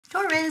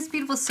Taurus,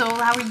 beautiful soul,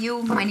 how are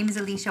you? My name is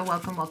Alicia.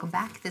 Welcome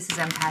back. This is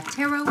Empath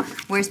Tarot,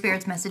 where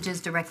Spirit's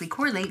messages directly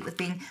correlate with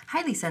being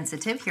highly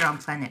sensitive here on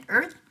planet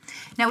Earth.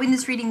 Now, in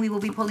this reading, we will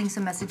be pulling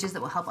some messages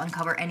that will help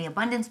uncover any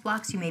abundance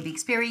blocks you may be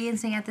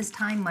experiencing at this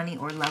time, money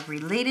or love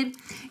related.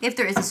 If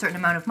there is a certain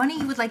amount of money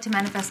you would like to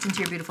manifest into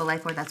your beautiful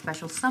life or that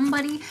special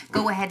somebody,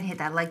 go ahead and hit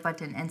that like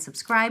button and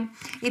subscribe.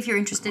 If you're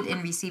interested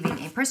in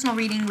receiving a personal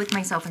reading with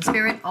myself and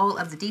Spirit, all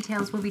of the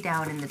details will be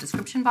down in the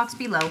description box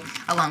below,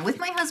 along with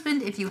my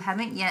husband. If you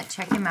haven't yet,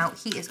 check him out.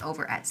 He is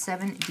over at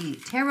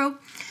 7D Tarot.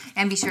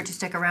 And be sure to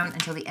stick around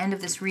until the end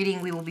of this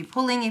reading. We will be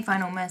pulling a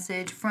final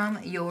message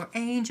from your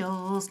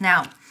angels.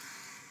 Now,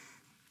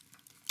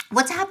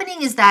 what's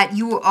happening is that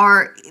you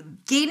are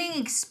gaining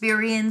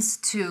experience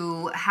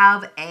to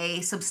have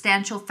a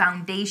substantial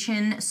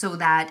foundation so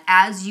that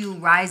as you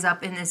rise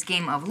up in this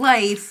game of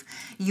life,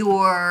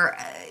 you're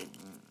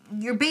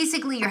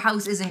basically, your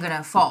house isn't going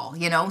to fall,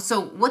 you know? So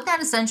what that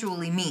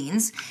essentially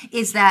means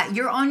is that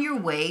you're on your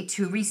way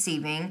to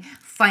receiving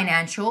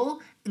financial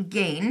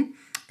gain,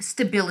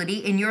 stability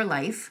in your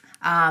life,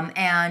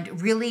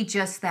 and really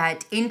just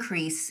that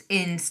increase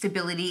in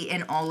stability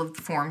in all of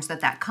the forms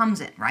that comes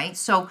in, right?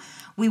 So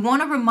we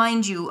want to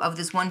remind you of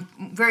this one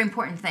very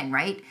important thing,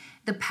 right?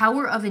 The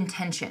power of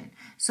intention.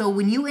 So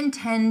when you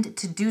intend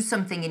to do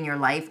something in your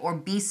life or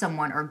be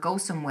someone or go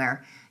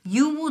somewhere,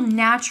 you will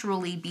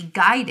naturally be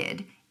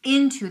guided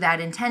into that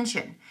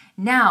intention.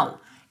 Now,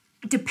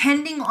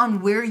 depending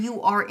on where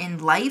you are in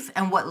life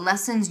and what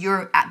lessons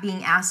you're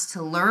being asked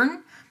to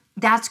learn,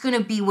 that's going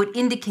to be what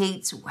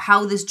indicates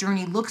how this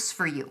journey looks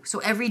for you. So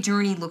every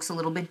journey looks a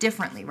little bit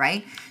differently,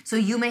 right? So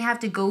you may have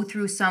to go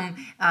through some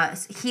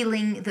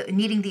healing,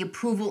 needing the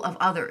approval of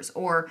others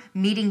or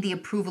meeting the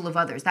approval of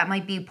others. That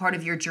might be part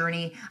of your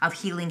journey of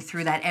healing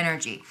through that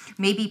energy.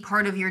 Maybe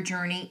part of your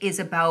journey is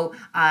about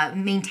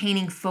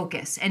maintaining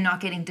focus and not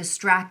getting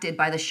distracted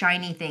by the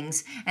shiny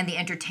things and the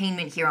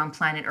entertainment here on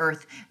planet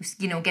Earth,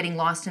 you know, getting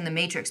lost in the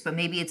matrix. But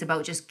maybe it's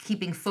about just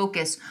keeping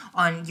focus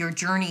on your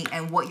journey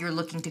and what you're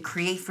looking to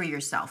create for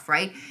yourself,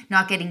 right?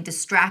 Not getting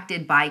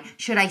distracted by,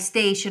 should I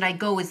stay? Should I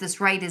go? Is this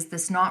right? Is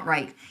this not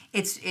right?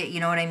 You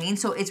know what I mean?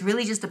 So it's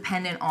really just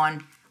dependent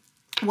on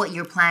what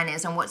your plan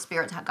is and what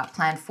Spirit got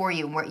planned for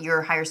you and what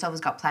your higher self has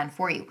got planned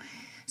for you.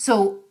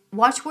 So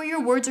watch where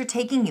your words are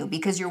taking you,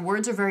 because your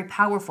words are very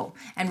powerful.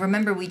 And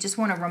remember, we just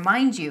want to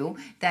remind you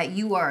that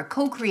you are a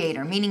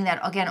co-creator, meaning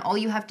that, again, all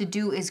you have to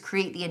do is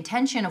create the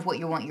intention of what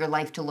you want your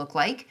life to look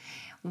like,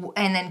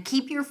 and then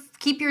keep your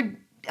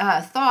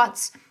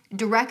thoughts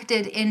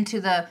directed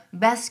into the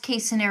best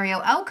case scenario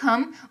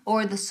outcome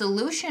or the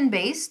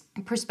solution-based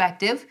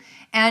perspective,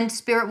 and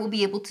Spirit will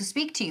be able to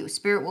speak to you.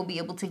 Spirit will be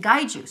able to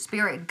guide you.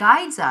 Spirit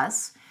guides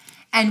us,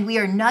 and we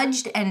are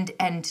nudged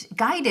and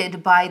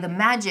guided by the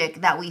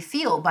magic that we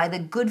feel, by the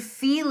good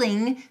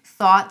feeling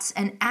thoughts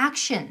and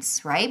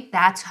actions, right?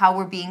 That's how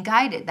we're being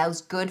guided,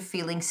 those good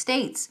feeling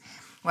states.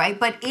 Right?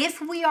 But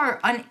if we are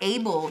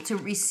unable to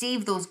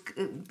receive those,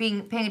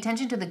 paying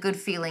attention to the good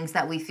feelings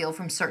that we feel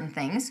from certain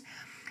things,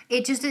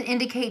 it just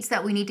indicates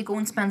that we need to go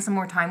and spend some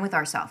more time with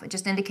ourselves. It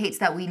just indicates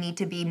that we need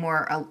to be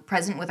more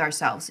present with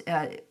ourselves,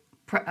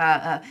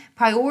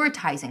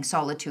 prioritizing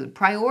solitude,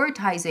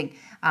 prioritizing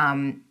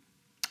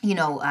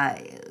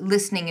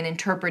listening and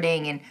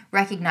interpreting and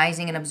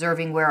recognizing and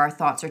observing where our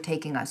thoughts are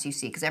taking us, you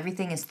see, because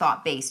everything is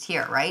thought-based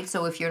here, right?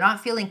 So if you're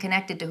not feeling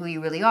connected to who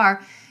you really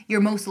are, you're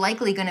most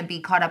likely going to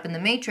be caught up in the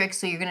matrix,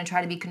 so you're going to try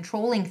to be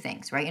controlling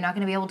things, right? You're not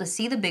going to be able to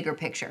see the bigger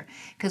picture,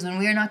 because when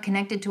we are not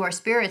connected to our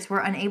spirits, we're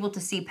unable to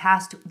see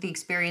past the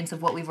experience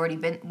of what we've already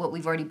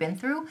been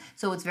through,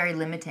 so it's very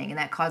limiting, and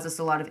that causes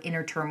a lot of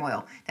inner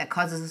turmoil. That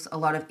causes us a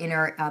lot of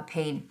inner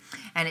pain,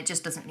 and it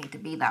just doesn't need to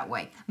be that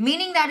way.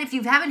 Meaning that if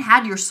you haven't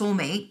had your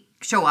soulmate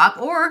show up,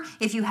 or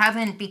if you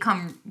haven't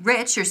become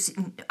rich or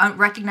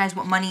recognize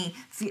what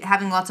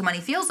having lots of money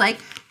feels like,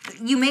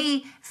 you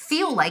may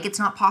feel like it's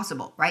not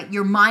possible, right?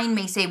 Your mind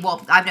may say,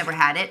 well, I've never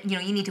had it. You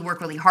know, you need to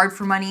work really hard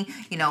for money.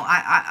 You know,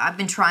 I've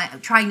been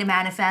trying to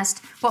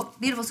manifest. Well,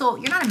 beautiful soul,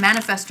 you're not a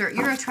manifester.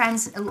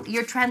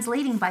 You're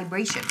translating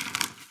vibration.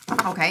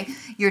 Okay?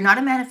 You're not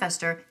a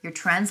manifester. You're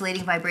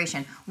translating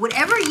vibration.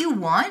 Whatever you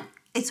want,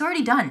 it's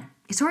already done.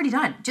 It's already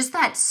done. Just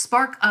that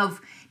spark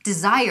of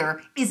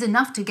desire is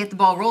enough to get the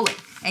ball rolling.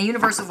 And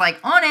universe is like,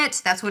 on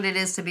it. That's what it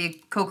is to be a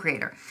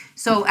co-creator.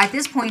 So at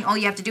this point, all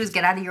you have to do is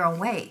get out of your own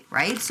way,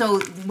 right?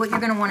 So what you're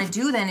going to want to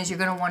do then is you're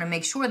going to want to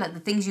make sure that the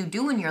things you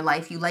do in your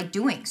life, you like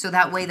doing. So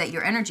that way that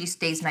your energy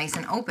stays nice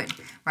and open,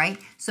 right?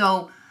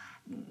 So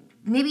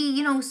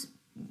maybe,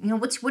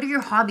 what are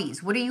your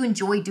hobbies? What do you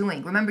enjoy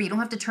doing? Remember, you don't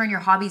have to turn your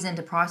hobbies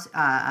into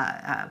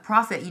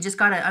profit. You just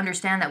got to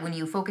understand that when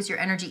you focus your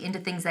energy into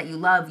things that you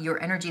love,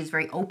 your energy is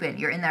very open.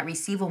 You're in that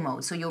receival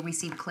mode, so you'll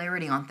receive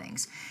clarity on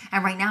things.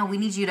 And right now, we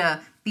need you to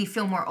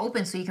feel more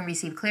open so you can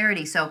receive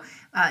clarity. So,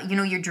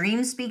 your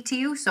dreams speak to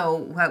you. So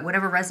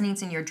whatever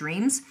resonates in your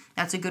dreams,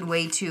 that's a good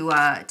way to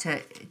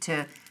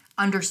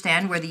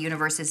understand where the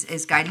universe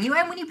is guiding you.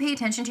 And when you pay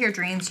attention to your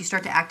dreams, you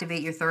start to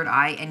activate your third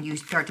eye and you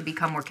start to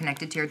become more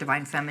connected to your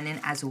divine feminine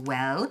as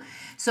well.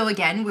 So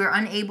again, we're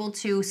unable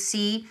to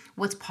see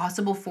what's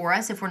possible for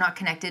us if we're not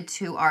connected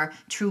to our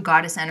true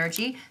goddess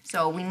energy.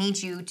 So we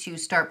need you to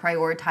start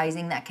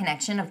prioritizing that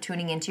connection of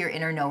tuning into your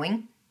inner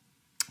knowing,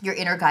 your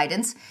inner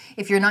guidance.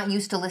 If you're not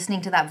used to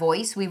listening to that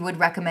voice, we would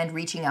recommend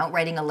reaching out,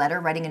 writing a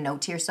letter, writing a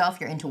note to yourself,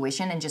 your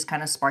intuition, and just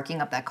kind of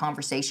sparking up that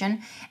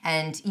conversation.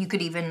 And you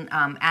could even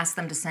ask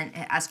them to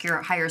ask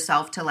your higher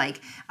self to like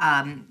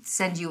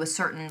send you a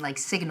certain like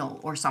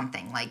signal or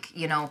something. Like,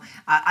 you know,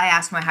 I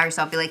asked my higher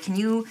self, be like, can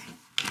you,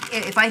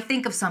 if I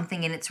think of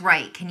something and it's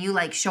right, can you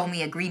like show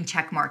me a green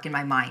check mark in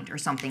my mind or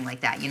something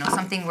like that? You know,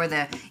 something where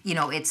the, you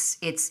know, it's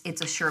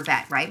a sure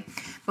bet, right?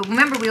 But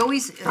remember, we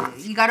always,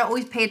 you got to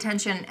always pay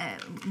attention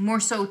more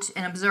so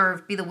and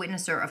observe, be the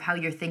witnesser of how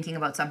you're thinking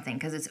about something,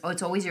 because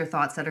it's always your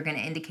thoughts that are going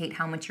to indicate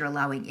how much you're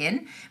allowing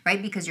in,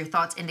 right? Because your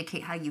thoughts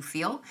indicate how you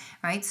feel,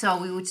 right?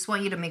 So we just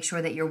want you to make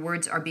sure that your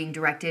words are being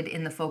directed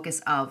in the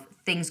focus of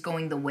things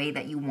going the way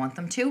that you want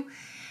them to.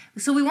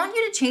 So we want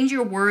you to change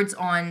your words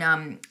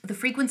on the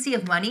frequency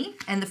of money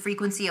and the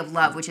frequency of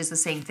love, which is the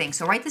same thing.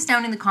 So write this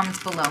down in the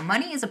comments below.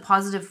 Money is a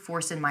positive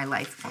force in my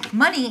life.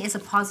 Money is a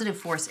positive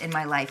force in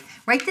my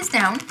life. Write this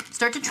down.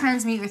 Start to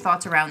transmute your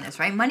thoughts around this,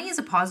 right? Money is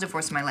a positive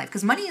force in my life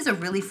because money is a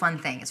really fun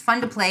thing. It's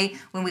fun to play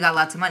when we got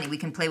lots of money. We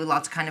can play with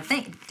lots of kind of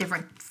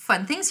different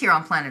fun things here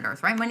on planet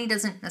Earth, right? Money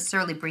doesn't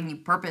necessarily bring you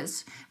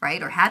purpose,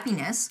 right, or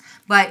happiness,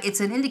 but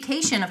it's an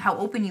indication of how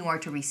open you are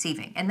to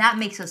receiving. And that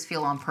makes us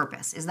feel on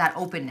purpose, is that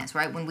openness,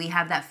 right? When we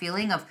have that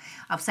feeling of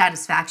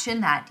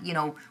satisfaction that, you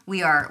know,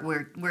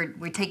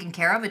 we're taken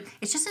care of.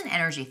 It's just an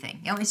energy thing.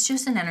 You know, it's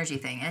just an energy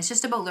thing. And it's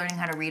just about learning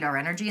how to read our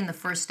energy. And the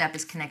first step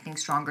is connecting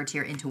stronger to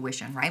your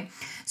intuition, right?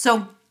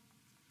 So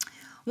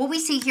what we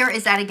see here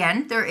is that,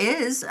 again, there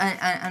is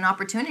an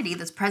opportunity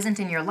that's present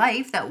in your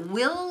life that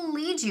will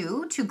lead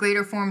you to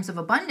greater forms of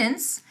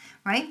abundance,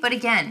 right? But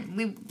again,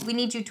 we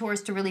need you,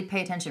 Taurus, to really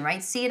pay attention,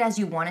 right? See it as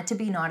you want it to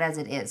be, not as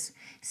it is.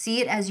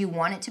 See it as you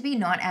want it to be,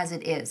 not as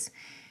it is.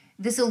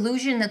 This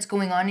illusion that's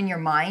going on in your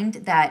mind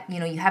that, you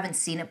know, you haven't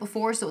seen it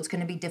before, so it's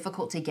going to be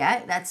difficult to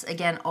get, that's,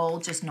 again, all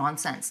just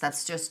nonsense.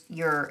 That's just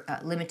your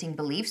limiting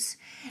beliefs.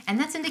 And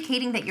that's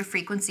indicating that your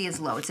frequency is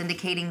low. It's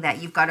indicating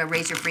that you've got to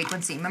raise your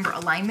frequency. Remember,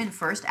 alignment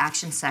first,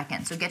 action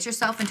second. So get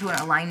yourself into an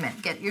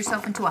alignment. Get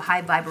yourself into a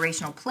high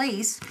vibrational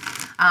place,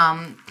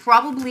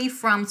 probably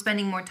from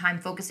spending more time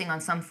focusing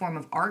on some form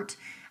of art.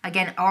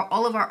 Again,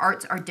 all of our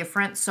arts are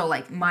different. So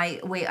like my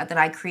way that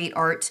I create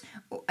art,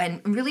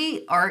 and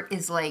really art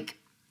is like,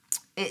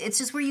 it's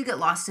just where you get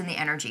lost in the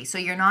energy. So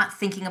you're not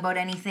thinking about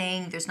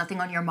anything. There's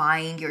nothing on your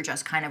mind. You're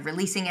just kind of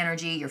releasing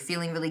energy. You're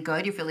feeling really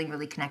good. You're feeling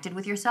really connected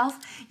with yourself.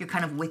 You're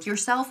kind of with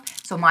yourself.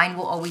 So mine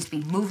will always be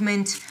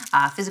movement,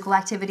 physical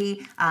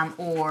activity,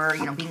 or,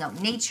 you know, being out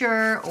in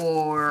nature,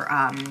 or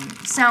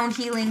sound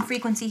healing,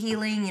 frequency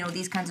healing. You know,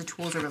 these kinds of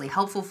tools are really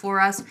helpful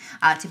for us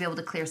to be able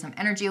to clear some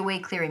energy away,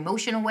 clear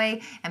emotion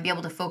away, and be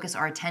able to focus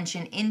our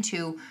attention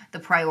into the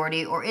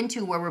priority or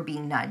into where we're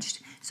being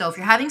nudged. So if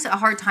you're having a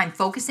hard time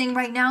focusing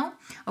right now,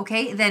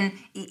 okay, then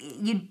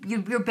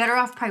you're better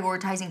off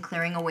prioritizing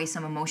clearing away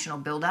some emotional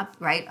buildup,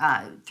 right,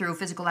 through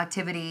physical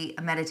activity,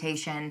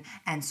 meditation,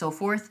 and so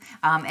forth.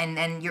 And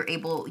then you're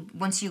able,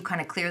 once you kind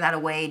of clear that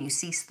away and you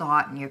cease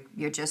thought and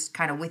you're just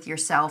kind of with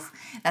yourself,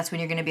 that's when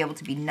you're going to be able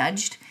to be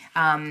nudged.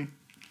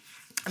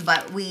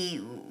 But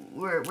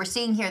we're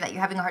seeing here that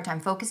you're having a hard time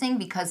focusing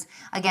because,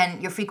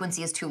 again, your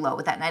frequency is too low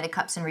with that Knight of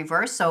Cups in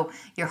reverse, so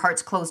your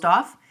heart's closed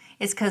off.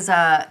 It's because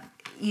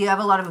you have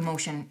a lot of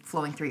emotion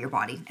flowing through your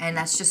body, and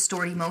that's just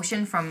stored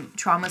emotion from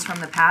traumas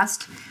from the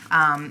past,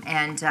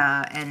 and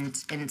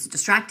it's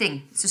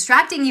distracting. It's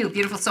distracting you,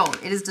 beautiful soul.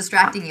 It is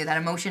distracting you. That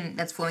emotion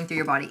that's flowing through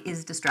your body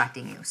is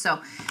distracting you.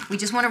 So we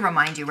just want to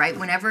remind you, right?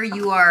 Whenever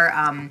you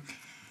are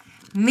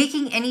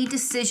making any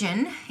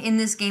decision in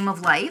this game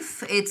of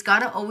life, it's got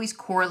to always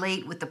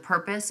correlate with the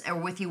purpose or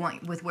with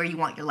where you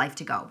want your life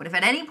to go. But if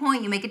at any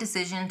point you make a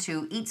decision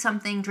to eat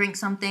something, drink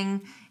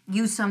something,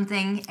 use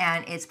something,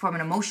 and it's from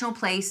an emotional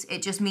place,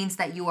 it just means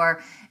that you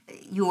are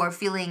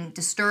feeling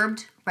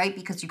disturbed, right?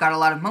 Because you got a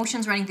lot of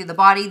emotions running through the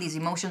body. These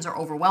emotions are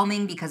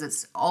overwhelming because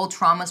it's all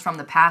traumas from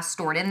the past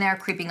stored in there,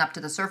 creeping up to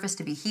the surface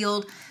to be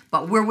healed.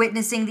 But we're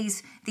witnessing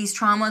these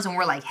traumas and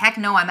we're like, heck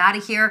no, I'm out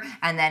of here.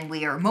 And then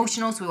we are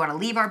emotional, so we want to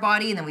leave our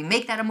body, and then we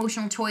make that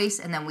emotional choice,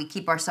 and then we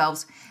keep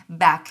ourselves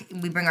back,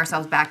 we bring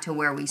ourselves back to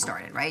where we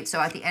started, right? So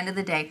at the end of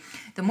the day,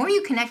 the more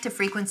you connect to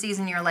frequencies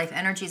in your life,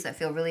 energies that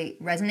feel really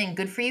resonant and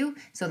good for you,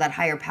 so that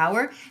higher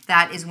power,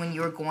 that is when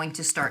you're going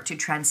to start to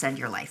transcend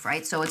your life,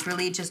 right? So it's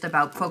really just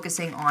about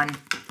focusing on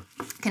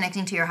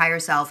connecting to your higher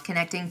self,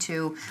 connecting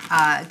to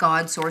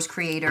God, source,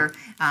 creator,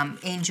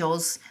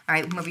 angels, all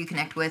right, whomever you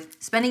connect with,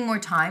 spending more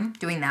time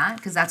doing that,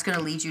 because that's going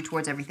to lead you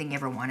towards everything you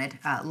ever wanted.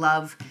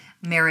 Love,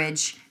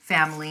 marriage,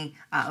 family,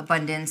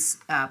 abundance,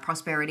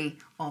 prosperity,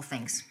 all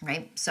things,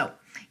 right? So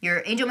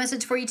Your angel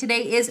message for you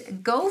today is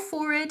go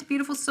for it,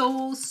 beautiful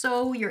soul.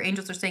 So your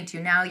angels are saying to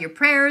you now, your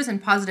prayers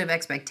and positive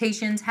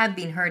expectations have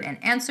been heard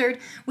and answered.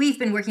 We've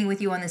been working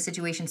with you on this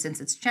situation since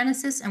its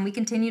genesis, and we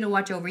continue to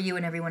watch over you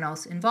and everyone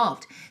else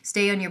involved.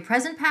 Stay on your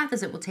present path,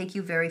 as it will take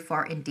you very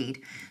far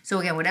indeed. So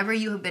again, whatever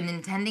you have been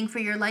intending for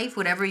your life,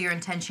 whatever your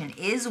intention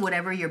is,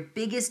 whatever your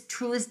biggest,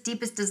 truest,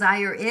 deepest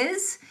desire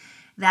is,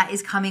 that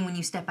is coming when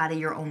you step out of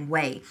your own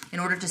way. In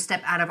order to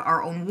step out of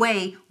our own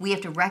way, we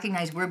have to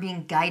recognize we're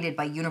being guided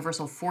by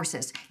universal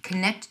forces.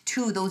 Connect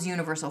to those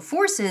universal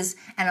forces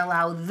and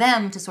allow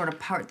them to sort of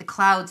part the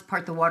clouds,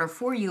 part the water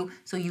for you,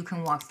 so you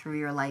can walk through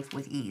your life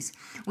with ease.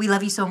 We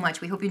love you so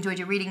much. We hope you enjoyed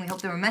your reading. We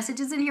hope there were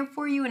messages in here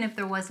for you. And if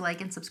there was,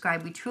 like and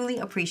subscribe. We truly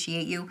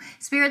appreciate you.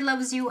 Spirit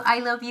loves you. I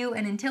love you.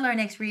 And until our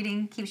next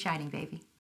reading, keep shining, baby.